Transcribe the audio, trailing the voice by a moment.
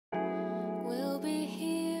We'll be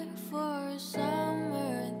here for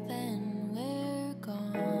summer, then we're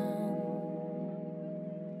gone.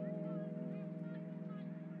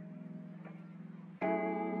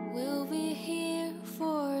 We'll be here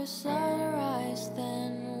for sunrise,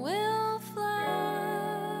 then we'll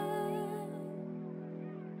fly.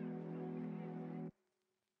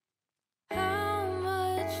 How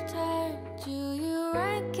much time do you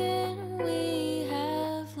reckon we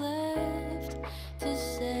have left to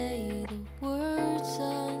say the word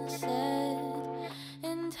sunset?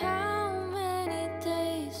 And how many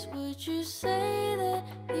days would you say that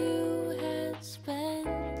you had spent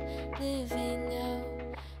living out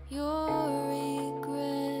your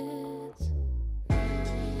regrets?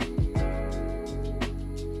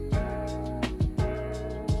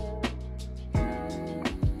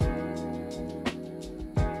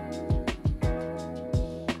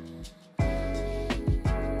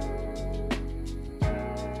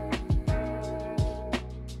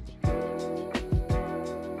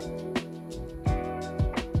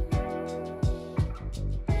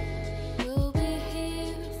 We'll be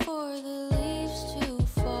here for the leaves to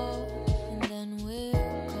fall, and then we're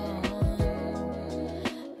gone.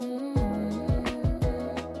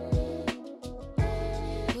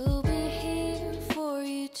 We'll be here for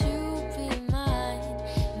you to be mine,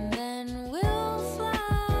 and then we'll fly.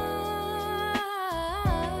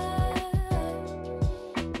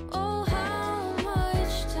 Oh, how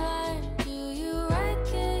much time do you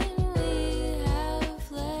reckon we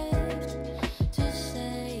have left to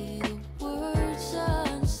say the word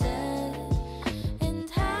sunset? And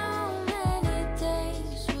how many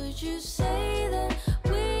days would you say that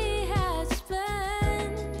we had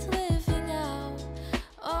spent living out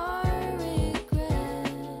our regrets?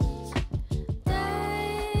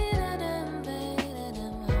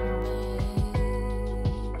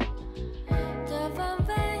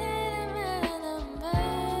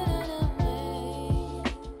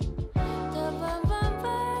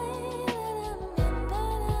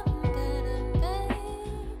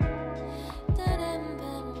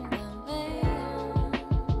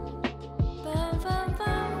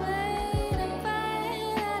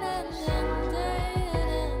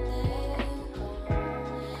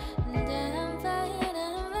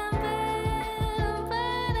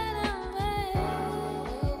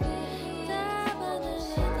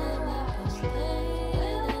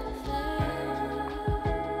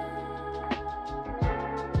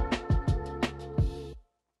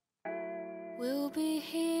 We'll be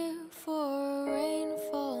here for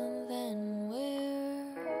rainfall, and then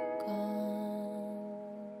we're gone.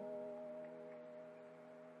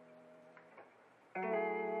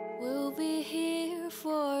 We'll be here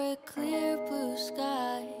for a clear blue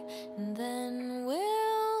sky, and then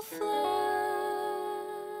we'll fly.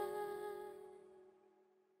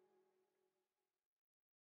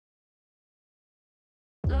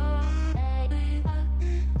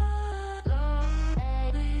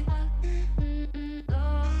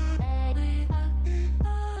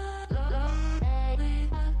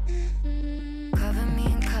 Cover me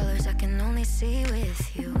in colors I can only see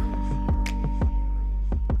with you.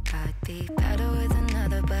 I'd be better with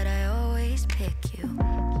another, but I always pick you.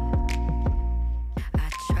 I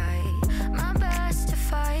try my best to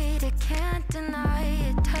fight it, can't deny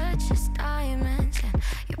it. Touches diamonds, and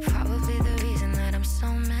you're probably the reason that I'm so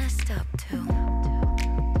messed up too.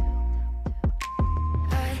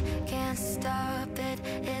 I can't stop it,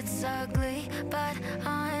 it's ugly but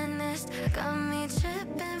honest. Got me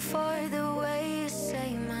tripping for the way you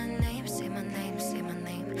say my name, say my name, say my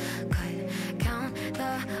name. Could count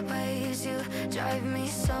the ways you drive me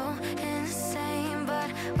so insane, but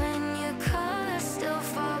when you call I still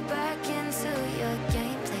fall back into your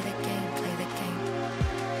game. Play the game, play the game.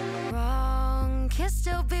 Wrong can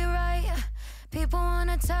still be right. People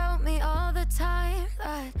wanna tell me all the time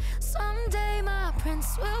that someday my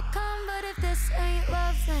prince will come, but if this ain't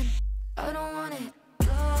love, then I don't want it.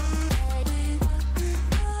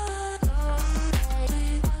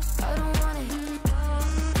 I don't want it.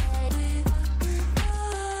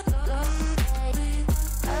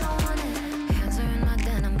 I don't want it. Hands are in my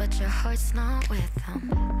denim, but your heart's not with them.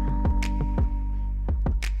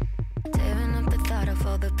 Tearing up the thought of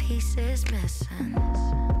all the pieces missing.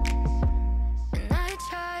 And I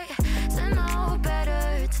try to know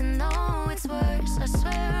better, to know it's worse. I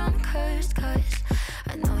swear I'm cursed, 'cause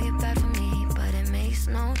I know you're bad for me, but it makes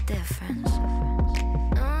no difference.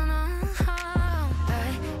 No, no,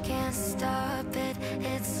 I can't stop it,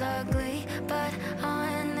 it's ugly but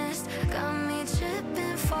honest. Got me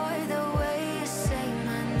tripping for the way you say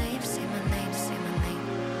my name, say my name, say my name.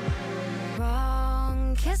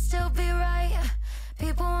 Wrong can still be right.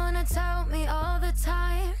 People wanna tell me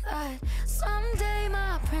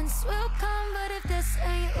will come, but if this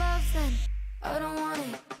ain't love, then I don't want